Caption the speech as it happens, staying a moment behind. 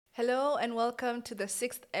Hello, and welcome to the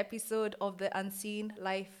sixth episode of the Unseen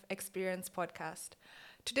Life Experience podcast.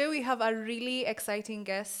 Today, we have a really exciting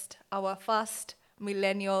guest, our first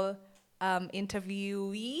millennial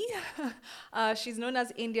interviewee. She's known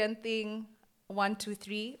as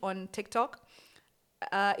Indianting123 on TikTok.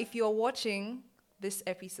 If you're watching this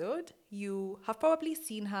episode, you have probably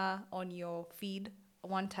seen her on your feed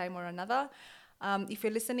one time or another. If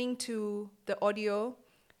you're listening to the audio,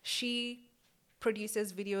 she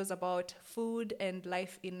produces videos about food and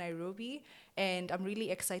life in Nairobi, and I'm really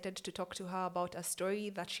excited to talk to her about a story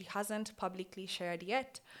that she hasn't publicly shared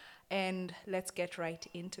yet. And let's get right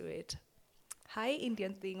into it. Hi,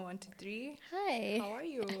 Indian Thing 123. Hi, How are I'm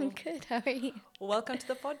you? good. How are you? Welcome to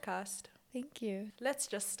the podcast. Thank you. Let's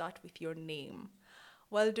just start with your name.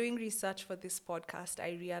 While doing research for this podcast,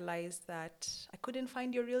 I realized that I couldn't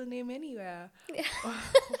find your real name anywhere.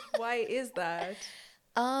 Why is that?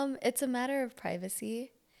 It's a matter of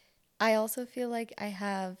privacy. I also feel like I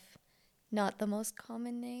have not the most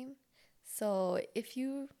common name. So if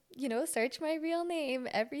you search my real name,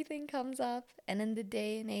 everything comes up. And in the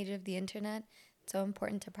day and age of the internet, it's so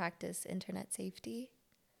important to practice internet safety.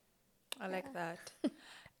 I like Yeah. that.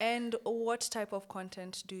 And what type of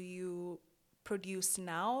content do you produce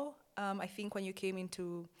now? I think when you came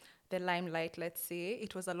into the limelight, let's say,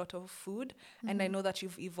 it was a lot of food, and I know that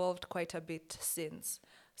you've evolved quite a bit since.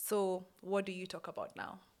 So, what do you talk about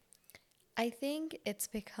now? I think it's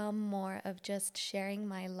become more of just sharing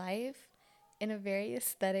my life in a very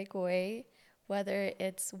aesthetic way, whether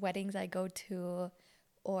it's weddings I go to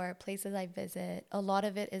or places I visit. A lot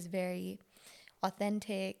of it is very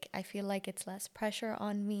authentic. I feel like it's less pressure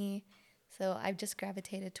on me. So I've just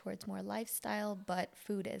gravitated towards more lifestyle, but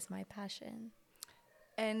food is my passion.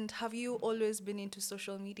 And have you always been into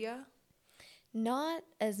social media? Not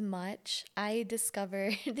as much. I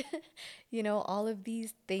discovered, all of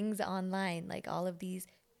these things online, like all of these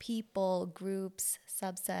people, groups,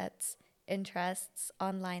 subsets, interests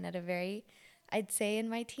online at a very, I'd say in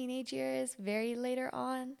my teenage years, very later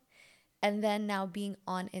on. And then now being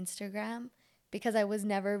on Instagram, because I was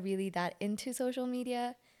never really that into social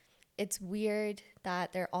media. It's weird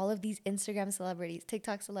that there are all of these Instagram celebrities,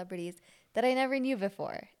 TikTok celebrities that I never knew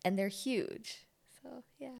before, and they're huge. So,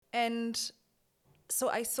 yeah. And so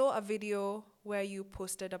I saw a video where you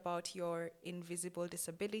posted about your invisible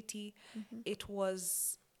disability. Mm-hmm. It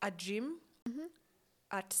was a gym Mm-hmm.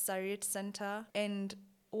 at Sarit Center. And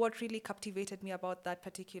what really captivated me about that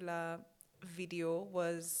particular video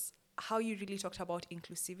was how you really talked about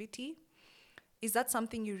inclusivity. Is that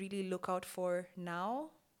something you really look out for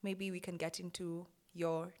now? Maybe we can get into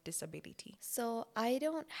your disability. So I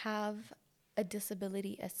don't have a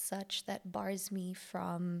disability as such that bars me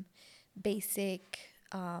from basic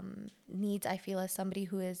needs. I feel as somebody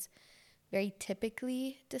who is very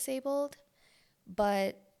typically disabled,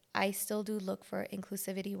 but I still do look for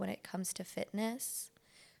inclusivity when it comes to fitness,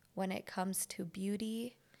 when it comes to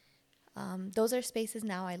beauty. Those are spaces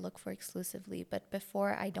now I look for exclusively, but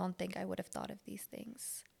before I don't think I would have thought of these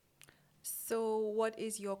things. So, what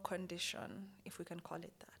is your condition, if we can call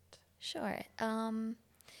it that? Sure.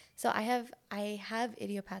 So I have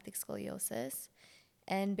idiopathic scoliosis,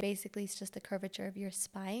 and basically it's just the curvature of your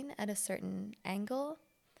spine at a certain angle.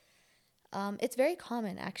 It's very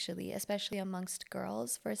common actually, especially amongst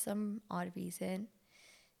girls for some odd reason.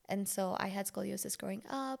 And so I had scoliosis growing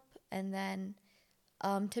up, and then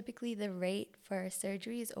typically the rate for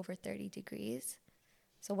surgery is over 30 degrees.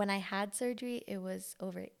 So when I had surgery, it was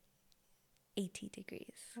over 80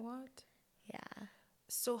 degrees. What? Yeah.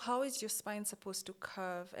 So, how is your spine supposed to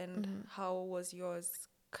curve, and Mhm. how was yours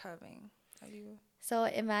curving? Are you? So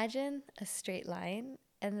imagine a straight line,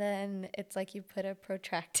 and then it's like you put a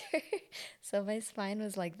protractor. So my spine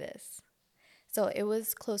was like this. So it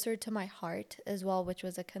was closer to my heart as well, which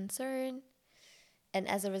was a concern. And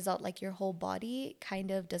as a result, like your whole body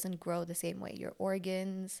kind of doesn't grow the same way. Your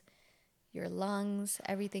organs, your lungs,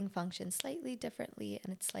 everything functions slightly differently,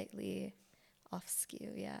 and it's slightly off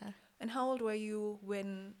skew. Yeah. And how old were you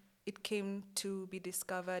when it came to be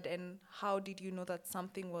discovered, and how did you know that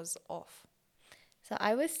something was off? So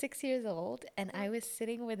I was 6 years old, and I was What?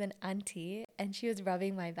 sitting with an auntie, and she was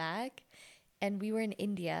rubbing my back. And we were in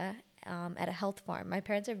India at a health farm. My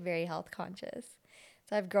parents are very health conscious.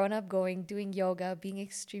 So I've grown up doing yoga, being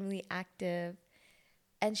extremely active.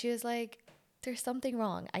 And she was like, there's something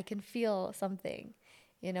wrong. I can feel something.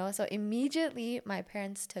 So immediately my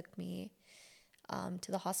parents took me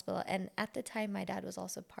to the hospital. And at the time, my dad was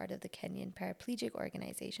also part of the Kenyan Paraplegic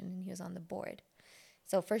Organization, and he was on the board.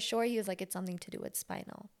 So for sure, he was like, it's something to do with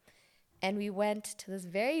spinal. And we went to this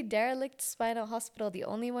very derelict spinal hospital, the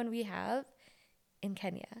only one we have. in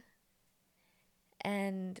Kenya.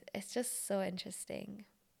 And it's just so interesting.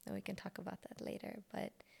 And we can talk about that later.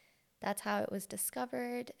 But that's how it was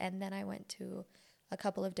discovered. And then I went to a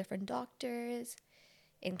couple of different doctors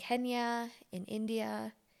in Kenya, in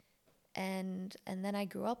India, and then I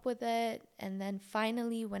grew up with it. And then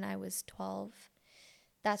finally, when I was 12,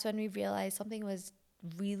 that's when we realized something was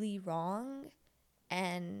really wrong.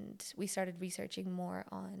 And we started researching more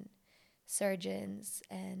on surgeons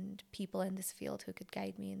and people in this field who could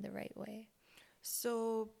guide me in the right way.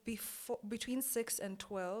 So between 6 and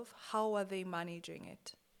 12, how are they managing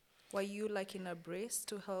it? Were you like in a brace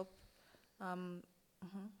to help? Um,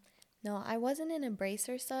 mhm. No, I wasn't in a brace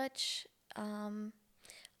or such. Um,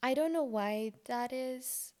 I don't know why that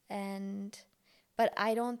is, but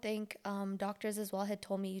I don't think doctors as well had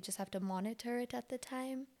told me you just have to monitor it at the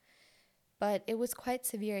time. But it was quite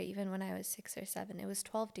severe even when I was 6 or 7. It was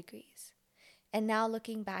 12 degrees. And now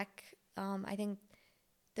looking back, I think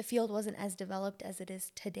the field wasn't as developed as it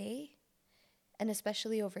is today. And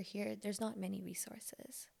especially over here, there's not many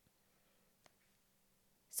resources.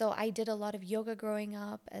 So I did a lot of yoga growing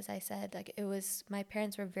up. As I said, like my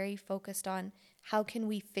parents were very focused on how can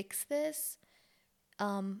we fix this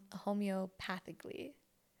homeopathically,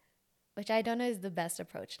 which I don't know is the best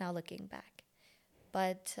approach now looking back.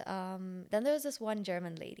 But then there was this one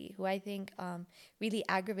German lady who I think really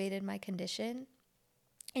aggravated my condition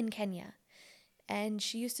in Kenya. And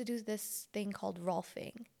she used to do this thing called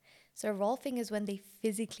rolfing. So rolfing is when they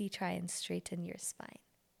physically try and straighten your spine.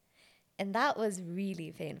 And that was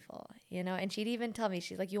really painful, you know? And she'd even tell me,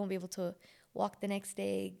 she's like, you won't be able to walk the next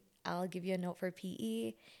day. I'll give you a note for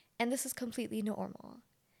PE. And this is completely normal,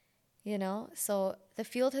 you know? So the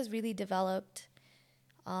field has really developed.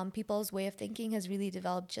 People's way of thinking has really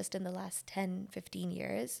developed just in the last 10, 15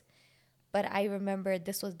 years. But I remember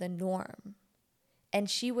this was the norm. And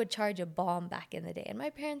she would charge a bomb back in the day. And my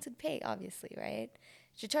parents would pay, obviously, right?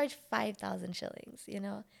 She'd charge 5,000 shillings, you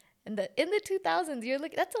know? And in the 2000s, you're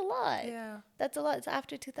like, that's a lot. Yeah. That's a lot. It's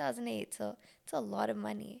after 2008. So it's a lot of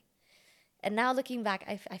money. And now looking back,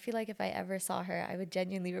 I feel like if I ever saw her, I would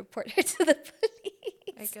genuinely report her to the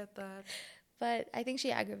police. I get that. But I think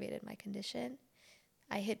she aggravated my condition.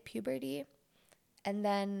 I hit puberty. And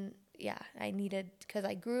then, yeah, because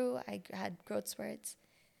I had growth spurts.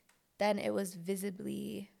 Then I was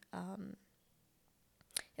visibly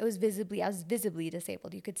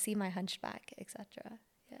disabled. You could see my hunchback, etc.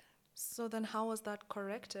 Yeah. So then how was that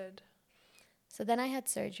corrected? So then I had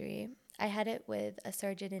surgery. I had it with a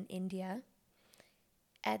surgeon in India.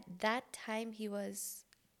 At that time, he was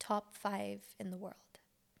top 5 in the world.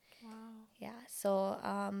 Wow. Yeah. So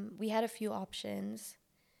we had a few options.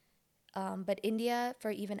 But India, for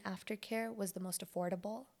even aftercare, was the most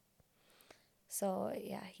affordable. So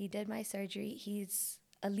yeah, he did my surgery. He's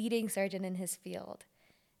a leading surgeon in his field.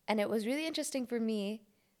 And it was really interesting for me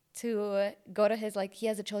to go to he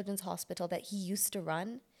has a children's hospital that he used to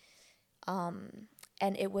run. And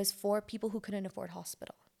it was for people who couldn't afford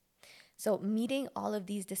hospital. So meeting all of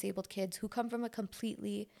these disabled kids who come from a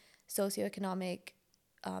completely socioeconomic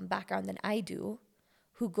background than I do,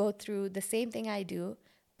 who go through the same thing I do,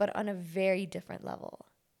 but on a very different level.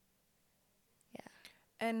 Yeah.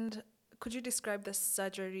 And could you describe the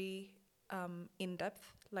surgery in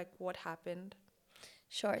depth? Like what happened?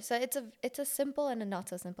 Sure. So it's a simple and a not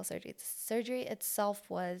so simple surgery. The surgery itself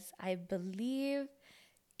was, I believe,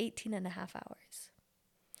 18 and a half hours.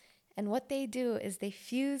 And what they do is they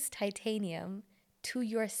fuse titanium to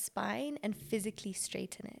your spine and physically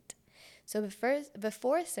straighten it. So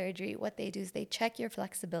before surgery, what they do is they check your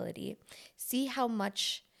flexibility, see how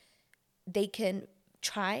much they can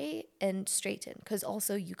try and straighten, because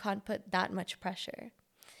also you can't put that much pressure.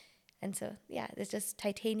 And so, yeah, it's just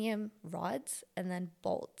titanium rods and then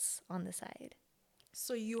bolts on the side.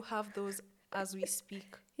 So you have those as we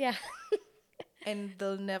speak. Yeah. And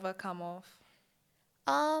they'll never come off.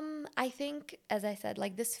 I think, as I said,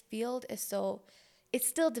 like this field is it's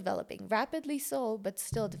still developing, rapidly so, but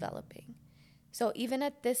still developing. So even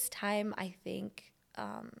at this time, I think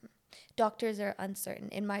doctors are uncertain.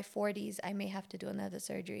 In my 40s, I may have to do another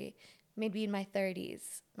surgery. Maybe in my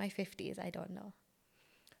 30s, my 50s, I don't know.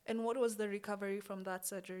 And what was the recovery from that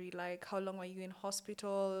surgery like? How long were you in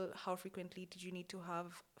hospital? How frequently did you need to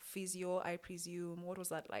have physio, I presume? What was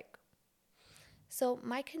that like? So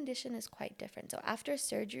my condition is quite different. So after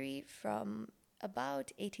surgery from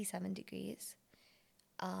about 87 degrees,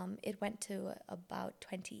 it went to about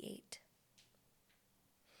 28.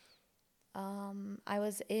 I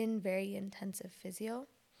was in very intensive physio,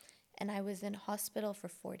 and I was in hospital for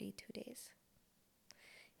 42 days.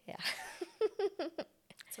 Yeah.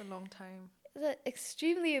 It's a long time. It's an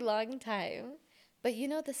extremely long time. But you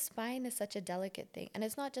know, the spine is such a delicate thing. And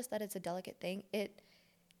it's not just that it's a delicate thing,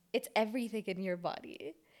 it's everything in your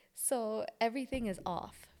body. So everything is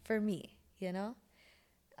off for me, you know?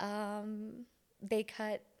 They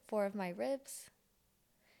cut four of my ribs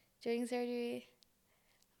during surgery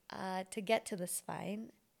to get to the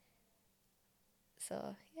spine.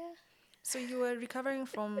 So, yeah. So you were recovering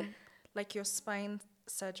from like your spine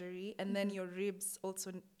surgery, and then your ribs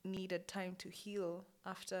also needed time to heal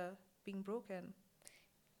after being broken.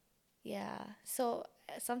 Yeah. So,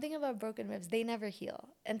 something about broken ribs, they never heal.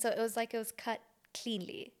 And so it was like it was cut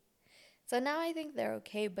cleanly. So now I think they're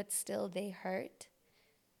okay, but still they hurt.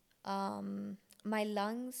 My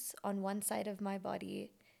lungs on one side of my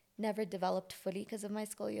body never developed fully because of my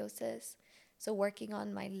scoliosis. So working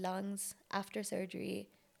on my lungs after surgery,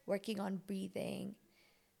 working on breathing,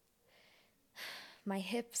 my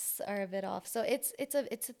hips are a bit off. So it's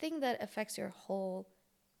a thing that affects your whole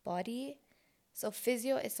body. So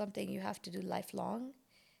physio is something you have to do lifelong.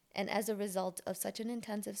 And as a result of such an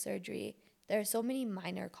intensive surgery, there are so many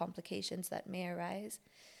minor complications that may arise.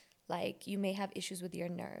 Like you may have issues with your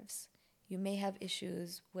nerves. You may have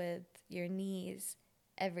issues with your knees,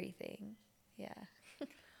 everything. Yeah.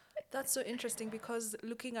 That's so interesting because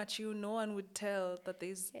looking at you, no one would tell that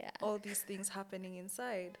there's Yeah. all these things happening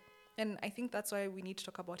inside. And I think that's why we need to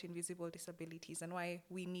talk about invisible disabilities and why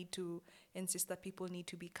we need to insist that people need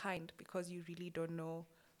to be kind because you really don't know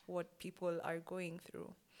what people are going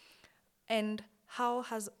through. And how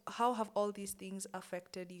have all these things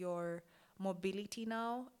affected your mobility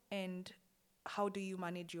now, and how do you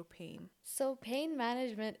manage your pain? So pain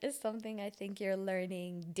management is something I think you're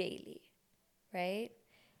learning daily, right?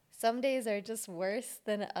 Some days are just worse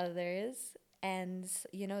than others. And,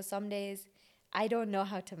 you know, some days I don't know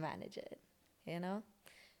how to manage it, you know?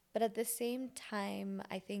 But at the same time,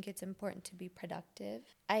 I think it's important to be productive.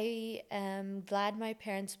 I am glad my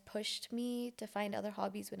parents pushed me to find other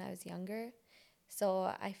hobbies when I was younger.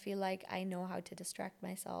 So I feel like I know how to distract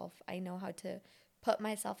myself. I know how to put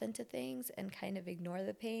myself into things and kind of ignore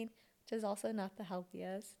the pain, which is also not the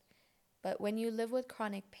healthiest. But when you live with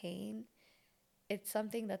chronic pain, it's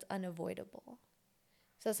something that's unavoidable.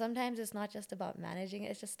 So sometimes it's not just about managing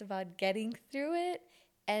it, it's just about getting through it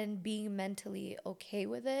and being mentally okay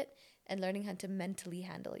with it and learning how to mentally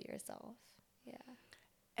handle yourself. Yeah.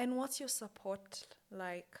 And what's your support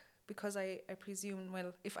like? Because I presume,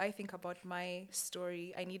 well, if I think about my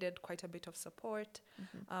story, I needed quite a bit of support.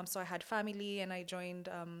 So I had family and I joined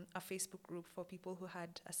a Facebook group for people who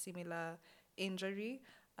had a similar injury.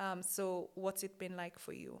 So what's it been like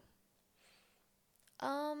for you?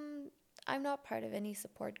 Um, I'm not part of any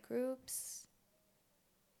support groups.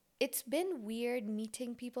 It's been weird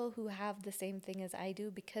meeting people who have the same thing as I do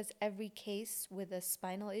because every case with a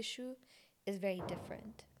spinal issue is very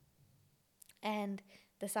different. And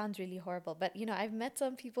this sounds really horrible, but you know, I've met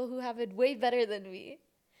some people who have it way better than me,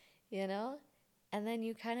 you know? And then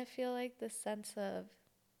you kind of feel like this sense of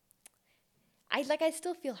I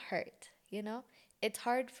still feel hurt, you know? It's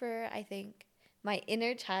hard for I think my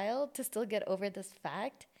inner child to still get over this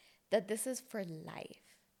fact that this is for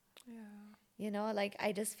life. Yeah. You know, like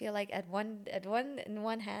I just feel like in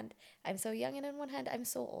one hand I'm so young and in one hand I'm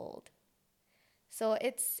so old. So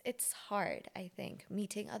it's hard, I think,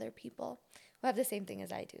 meeting other people who have the same thing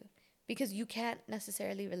as I do because you can't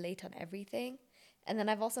necessarily relate on everything. And then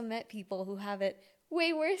I've also met people who have it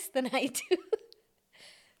way worse than I do.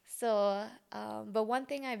 So, but one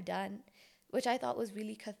thing I've done, which I thought was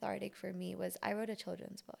really cathartic for me, was I wrote a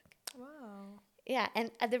children's book. Wow. Yeah,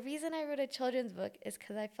 and the reason I wrote a children's book is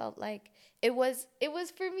because I felt like it was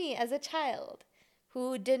for me as a child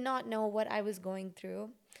who did not know what I was going through.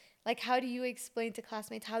 Like, how do you explain to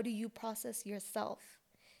classmates? How do you process yourself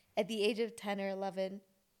at the age of 10 or 11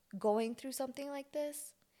 going through something like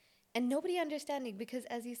this? And nobody understanding because,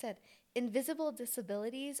 as you said, invisible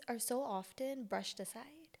disabilities are so often brushed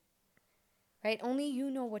aside, right? Only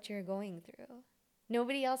you know what you're going through.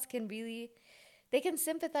 Nobody else can really, they can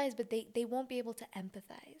sympathize, but they won't be able to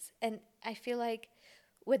empathize. And I feel like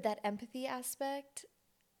with that empathy aspect,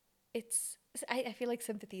 it's, I feel like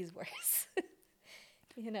sympathy is worse,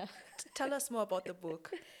 you know? Tell us more about the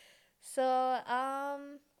book. So,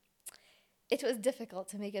 it was difficult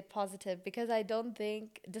to make it positive because I don't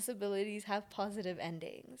think disabilities have positive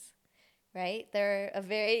endings, right? They're a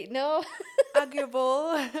very, no,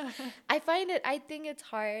 Arguable. I think it's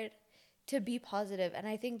hard to be positive, and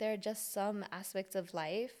I think there are just some aspects of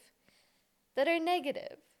life that are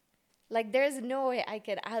negative. Like, there's no way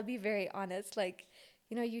I'll be very honest. Like,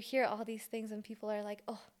 you know, you hear all these things, and people are like,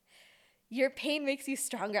 oh, your pain makes you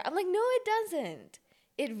stronger. I'm like, no, it doesn't.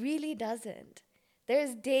 It really doesn't.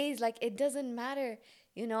 There's days like it doesn't matter,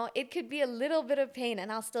 you know, it could be a little bit of pain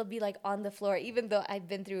and I'll still be like on the floor, even though I've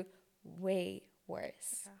been through way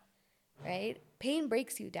worse, Yeah. right? Pain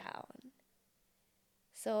breaks you down.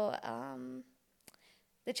 So,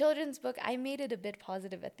 the children's book, I made it a bit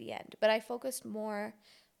positive at the end, but I focused more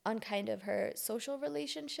on kind of her social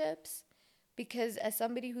relationships because, as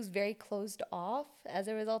somebody who's very closed off as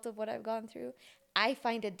a result of what I've gone through, I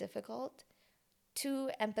find it difficult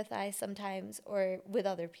to empathize sometimes or with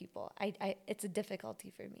other people. It's a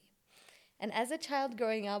difficulty for me. And as a child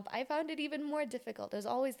growing up, I found it even more difficult. There's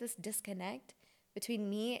always this disconnect between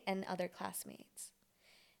me and other classmates.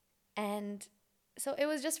 And so it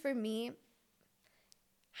was just for me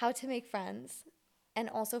how to make friends and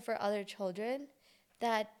also for other children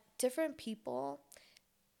that different people,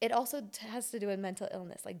 it also has to do with mental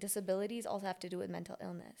illness. Like disabilities also have to do with mental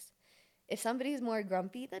illness. If somebody's more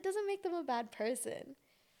grumpy, that doesn't make them a bad person.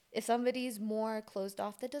 If somebody's more closed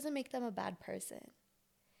off, that doesn't make them a bad person.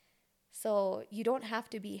 So you don't have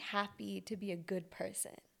to be happy to be a good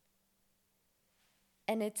person.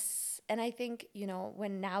 And I think, you know,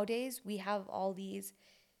 when nowadays we have all these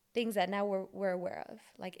things that now we're aware of,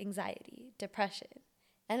 like anxiety, depression,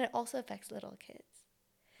 and it also affects little kids.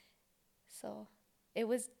 So it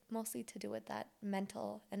was mostly to do with that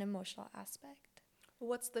mental and emotional aspect.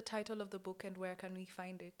 What's the title of the book and where can we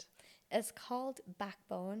find it? It's called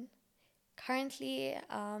Backbone. Currently,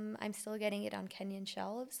 I'm still getting it on Kenyan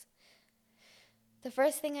shelves. The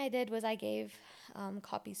first thing I did was I gave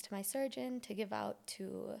copies to my surgeon to give out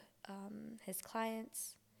to his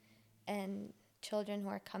clients and children who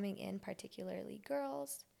are coming in, particularly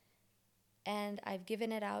girls. And I've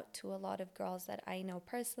given it out to a lot of girls that I know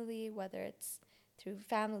personally, whether it's through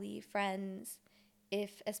family, friends,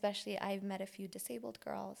 if especially I've met a few disabled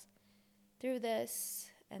girls through this.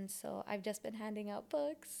 And so I've just been handing out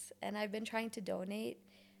books and I've been trying to donate.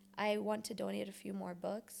 I want to donate a few more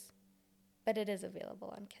books, but it is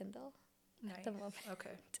available on Kindle at Nice. the moment.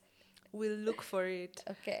 Okay. We'll look for it.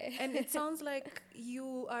 Okay. And it sounds like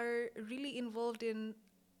you are really involved in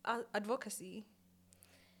advocacy.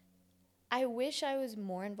 I wish I was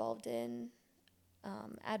more involved in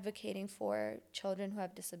advocating for children who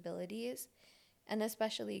have disabilities and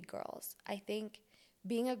especially girls. I think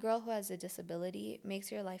being a girl who has a disability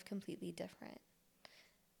makes your life completely different.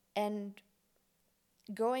 And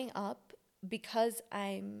growing up, because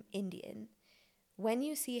I'm Indian, when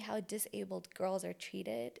you see how disabled girls are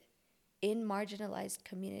treated in marginalized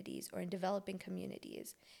communities or in developing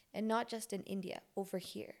communities, and not just in India, over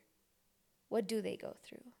here, what do they go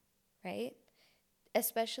through, right?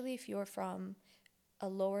 Especially if you're from a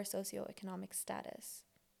lower socioeconomic status,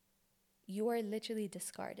 you are literally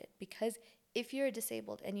discarded because if you're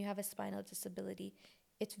disabled and you have a spinal disability,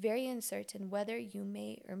 it's very uncertain whether you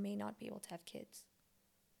may or may not be able to have kids,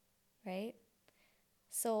 right?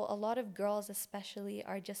 So a lot of girls especially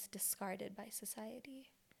are just discarded by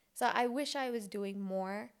society. So I wish I was doing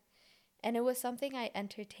more, and it was something I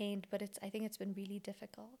entertained, but I think it's been really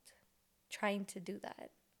difficult trying to do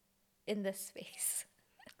that in this space.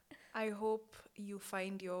 I hope you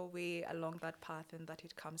find your way along that path and that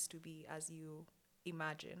it comes to be as you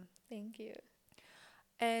imagine. Thank you.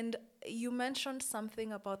 And you mentioned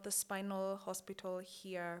something about the spinal hospital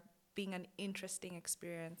here being an interesting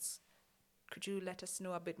experience. Could you let us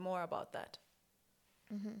know a bit more about that?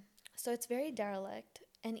 So it's very derelict,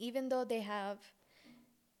 and even though they have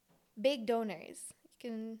big donors, you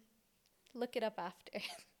can look it up after.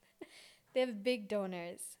 They have big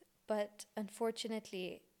donors, but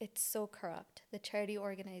unfortunately, it's so corrupt. The charity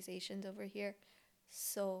organizations over here,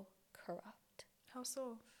 so corrupt. How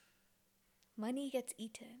so? Money gets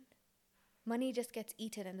eaten. Money just gets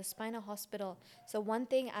eaten in the spinal hospital. So one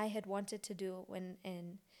thing I had wanted to do when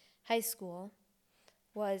in high school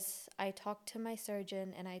was I talked to my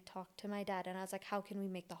surgeon and I talked to my dad and I was like, how can we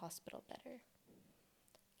make the hospital better?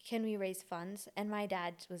 Can we raise funds? And my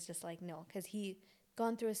dad was just like, no, because he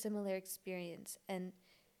gone through a similar experience and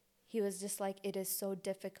he was just like, it is so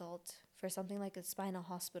difficult for something like a spinal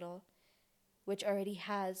hospital, which already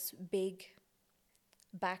has big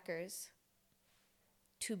backers,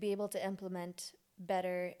 to be able to implement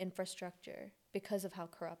better infrastructure because of how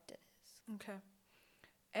corrupt it is. Okay.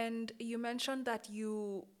 And you mentioned that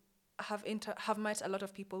you have met a lot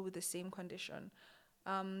of people with the same condition.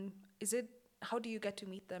 Is it how do you get to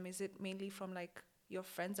meet them? Is it mainly from like your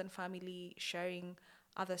friends and family sharing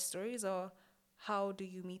other stories, or how do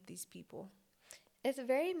you meet these people? It's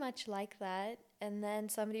very much like that. And then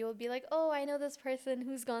somebody will be like, oh, I know this person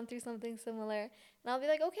who's gone through something similar. And I'll be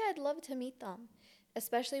like, okay, I'd love to meet them.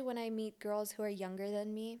 Especially when I meet girls who are younger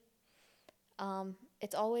than me.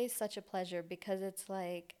 it's always such a pleasure because it's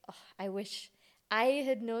like, ugh, I wish I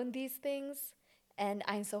had known these things, and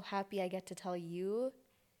I'm so happy I get to tell you.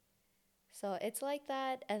 So it's like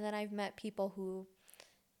that. And then I've met people who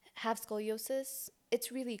have scoliosis.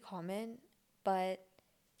 It's really common, but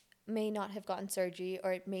may not have gotten surgery,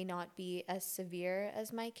 or it may not be as severe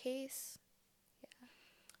as my case.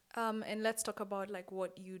 And let's talk about like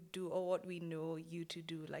what you do or what we know you to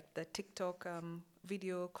do, like the TikTok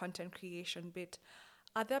video content creation bit.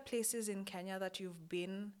 Are there places in Kenya that you've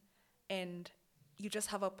been and you just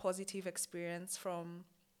have a positive experience from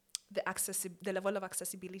the level of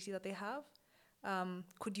accessibility that they have?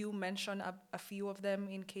 Could you mention a few of them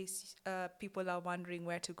in case people are wondering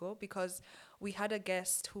where to go? Because we had a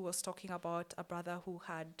guest who was talking about a brother who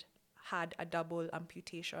had a double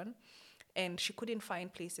amputation and she couldn't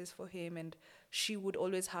find places for him and she would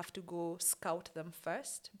always have to go scout them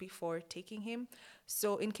first before taking him.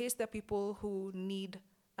 So in case there are people who need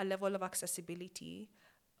a level of accessibility,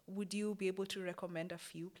 would you be able to recommend a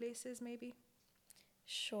few places maybe?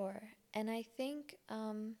 Sure. And I think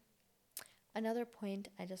another point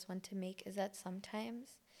I just want to make is that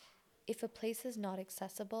sometimes if a place is not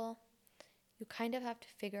accessible, you kind of have to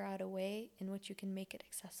figure out a way in which you can make it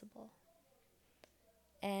accessible.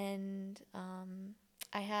 And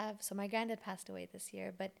so my granddad passed away this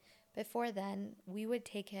year, but before then, we would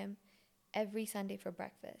take him every Sunday for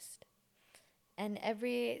breakfast. And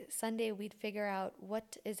every Sunday, we'd figure out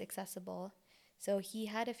what is accessible. So he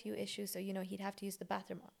had a few issues. So, he'd have to use the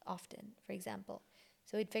bathroom often, for example.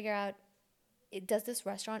 So we'd figure out, does this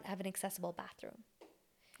restaurant have an accessible bathroom?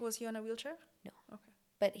 Was he on a wheelchair? No. Okay.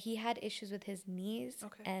 But he had issues with his knees.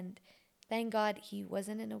 Okay. And thank God he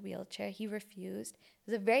wasn't in a wheelchair. He refused.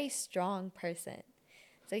 He was a very strong person.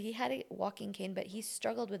 So he had a walking cane, but he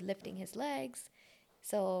struggled with lifting his legs.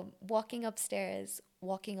 So walking upstairs,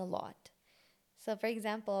 walking a lot. So, for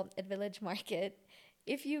example, at Village Market,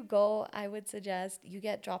 if you go, I would suggest you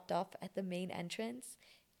get dropped off at the main entrance,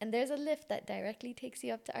 and there's a lift that directly takes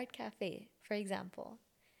you up to Art Cafe, for example.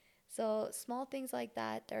 So, small things like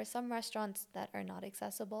that. There are some restaurants that are not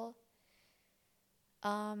accessible.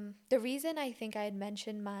 The reason I think I had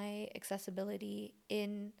mentioned my accessibility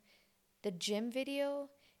in the gym video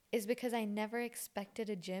is because I never expected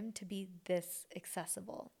a gym to be this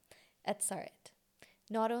accessible at Sarit.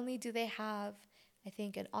 Not only do they have, I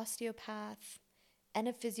think, an osteopath and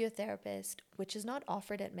a physiotherapist, which is not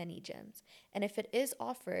offered at many gyms. And if it is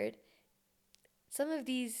offered, some of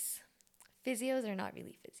these physios are not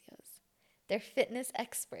really physios. They're fitness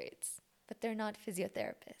experts, but they're not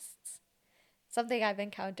physiotherapists. Something I've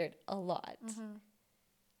encountered a lot.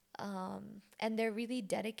 And they're really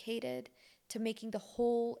dedicated to making the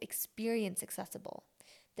whole experience accessible.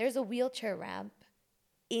 There's a wheelchair ramp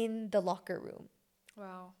in the locker room.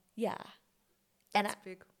 Wow. Yeah. That's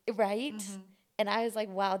big. Right? And I was like,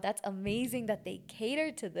 wow, that's amazing that they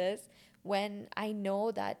cater to this when I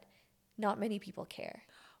know that not many people care.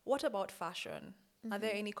 What about fashion? Are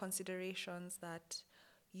there any considerations that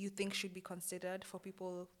you think should be considered for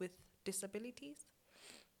people with disabilities?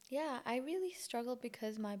 Yeah, I really struggle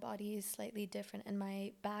because my body is slightly different and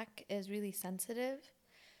my back is really sensitive.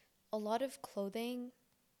 A lot of clothing,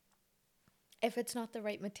 if it's not the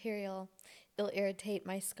right material, it'll irritate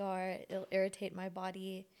my scar, it'll irritate my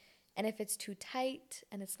body. And if it's too tight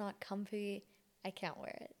and it's not comfy, I can't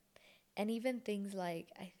wear it. And even things like,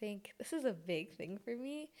 I think this is a big thing for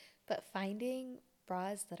me, but finding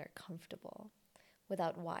bras that are comfortable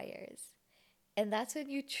without wires. And that's when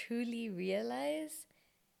you truly realize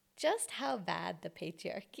just how bad the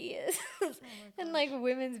patriarchy is and like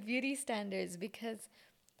women's beauty standards, because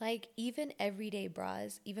like even everyday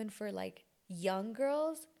bras, even for like young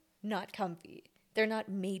girls, not comfy. They're not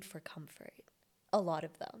made for comfort. A lot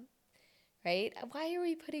of them, right? Why are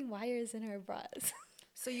we putting wires in our bras?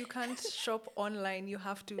 So you can't shop online, you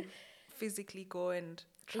have to physically go and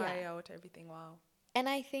try Yeah. out everything. Wow. And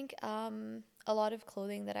I think a lot of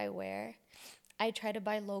clothing that I wear, I try to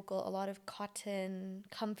buy local, a lot of cotton,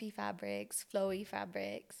 comfy fabrics, flowy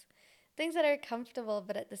fabrics, things that are comfortable,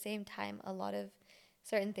 but at the same time, a lot of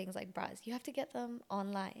certain things like bras, you have to get them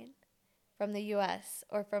online from the US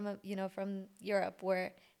or from, from Europe,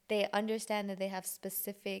 where they understand that they have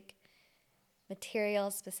specific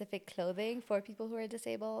materials, specific clothing for people who are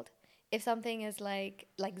disabled. If something is like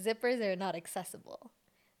zippers are not accessible.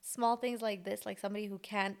 Small things like this, like somebody who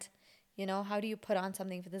can't, how do you put on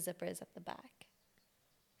something for the zippers at the back?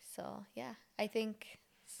 So, yeah, I think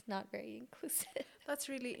it's not very inclusive. That's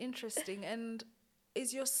really interesting. And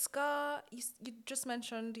is your scar, you just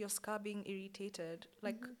mentioned your scar being irritated.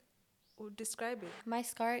 Like, describe it. My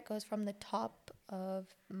scar, it goes from the top of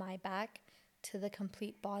my back to the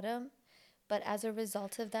complete bottom. But as a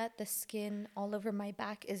result of that, the skin all over my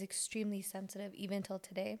back is extremely sensitive, even till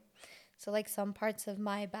today. So, like, some parts of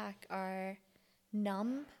my back are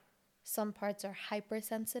numb, some parts are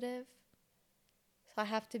hypersensitive. So I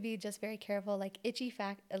have to be just very careful. Like itchy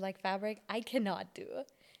like fabric, I cannot do.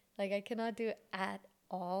 Like I cannot do at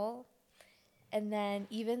all. And then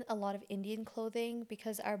even a lot of Indian clothing,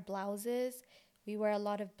 because our blouses, we wear a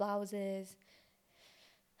lot of blouses.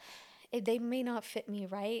 They may not fit me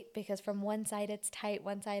right because from one side it's tight,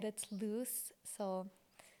 one side it's loose. So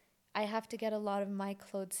I have to get a lot of my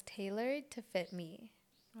clothes tailored to fit me.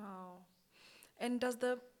 Wow. And does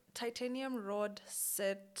the titanium rod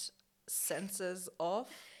set sensors off?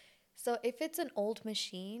 So if it's an old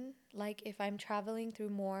machine, like if I'm traveling through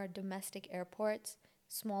more domestic airports,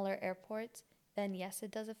 smaller airports, then yes,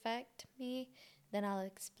 it does affect me. Then I'll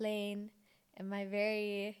explain in my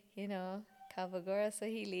very, Kavagora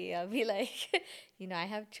Swahili, I'll be like, I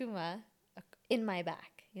have chuma in my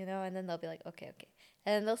back, and then they'll be like, okay, okay.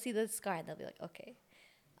 And then they'll see the scar and they'll be like, okay.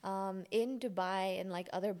 In Dubai and like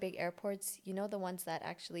other big airports, the ones that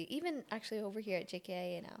even actually over here at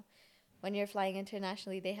JKIA now, when you're flying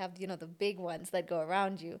internationally, they have, the big ones that go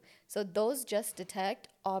around you. So those just detect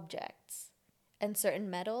objects and certain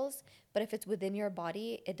metals, but if it's within your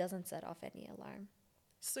body, it doesn't set off any alarm.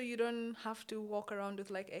 So you don't have to walk around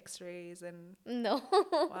with like x-rays and No.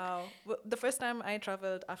 wow. Well, the first time I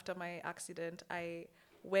traveled after my accident, I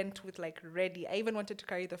went with like ready. I even wanted to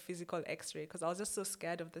carry the physical x-ray because I was just so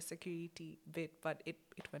scared of the security bit, but it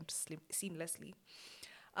went seamlessly.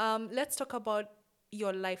 Let's talk about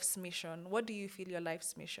your life's mission. What do you feel your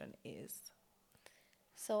life's mission is?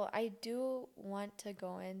 So I do want to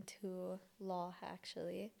go into law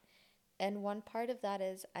actually. And one part of that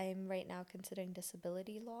is I'm right now considering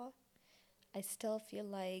disability law. I still feel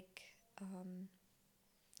like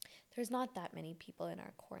there's not that many people in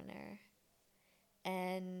our corner.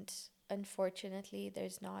 And unfortunately,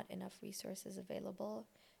 there's not enough resources available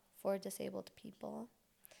for disabled people.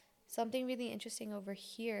 Something really interesting over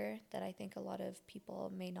here that I think a lot of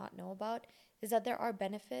people may not know about is that there are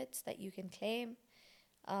benefits that you can claim.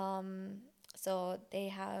 So they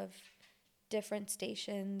have different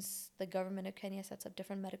stations. The government of Kenya sets up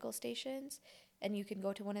different medical stations, and you can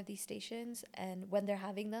go to one of these stations and when they're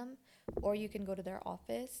having them, or you can go to their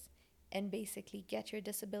office and basically get your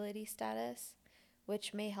disability status,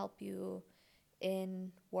 which may help you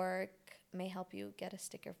in work, may help you get a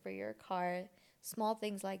sticker for your car, small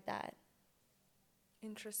things like that.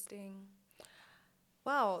 Interesting.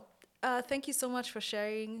 Wow. Thank you so much for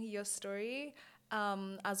sharing your story.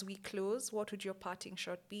 As we close, what would your parting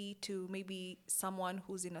shot be to maybe someone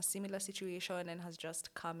who's in a similar situation and has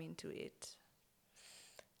just come into it?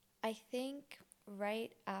 I think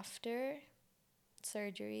right after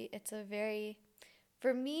surgery,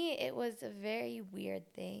 for me, it was a very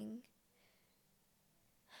weird thing.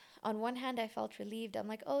 On one hand, I felt relieved. I'm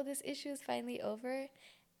like, oh, this issue is finally over.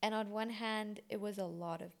 And on one hand, it was a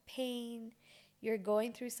lot of pain. You're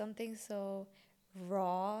going through something so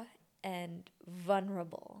raw and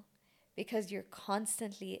vulnerable because you're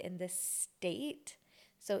constantly in this state.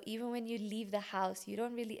 So even when you leave the house,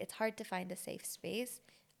 it's hard to find a safe space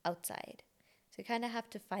outside. So you kind of have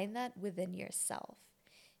to find that within yourself.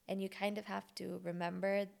 And you kind of have to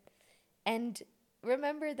remember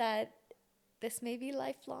that this may be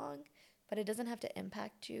lifelong, but it doesn't have to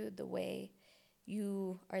impact you the way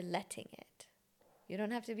you are letting it. You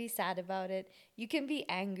don't have to be sad about it. You can be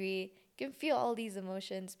angry, you can feel all these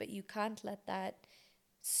emotions, but you can't let that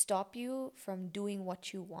stop you from doing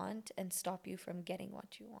what you want and stop you from getting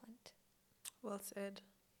what you want. Well said.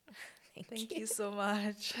 Thank Thank you. you so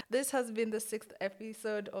much. This has been the 6th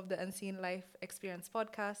episode of the Unseen Life Experience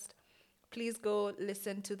podcast. Please go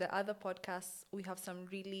listen to the other podcasts. We have some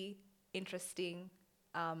really interesting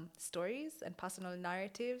stories and personal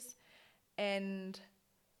narratives. And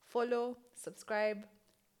follow, subscribe.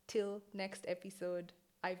 Till next episode,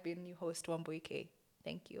 I've been your host, Wamboike.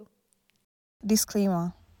 Thank you.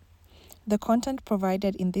 Disclaimer. The content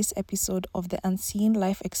provided in this episode of the Unseen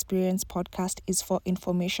Life Experience podcast is for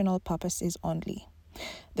informational purposes only.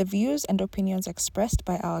 The views and opinions expressed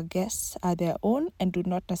by our guests are their own and do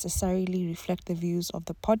not necessarily reflect the views of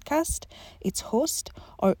the podcast, its host,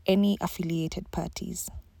 or any affiliated parties.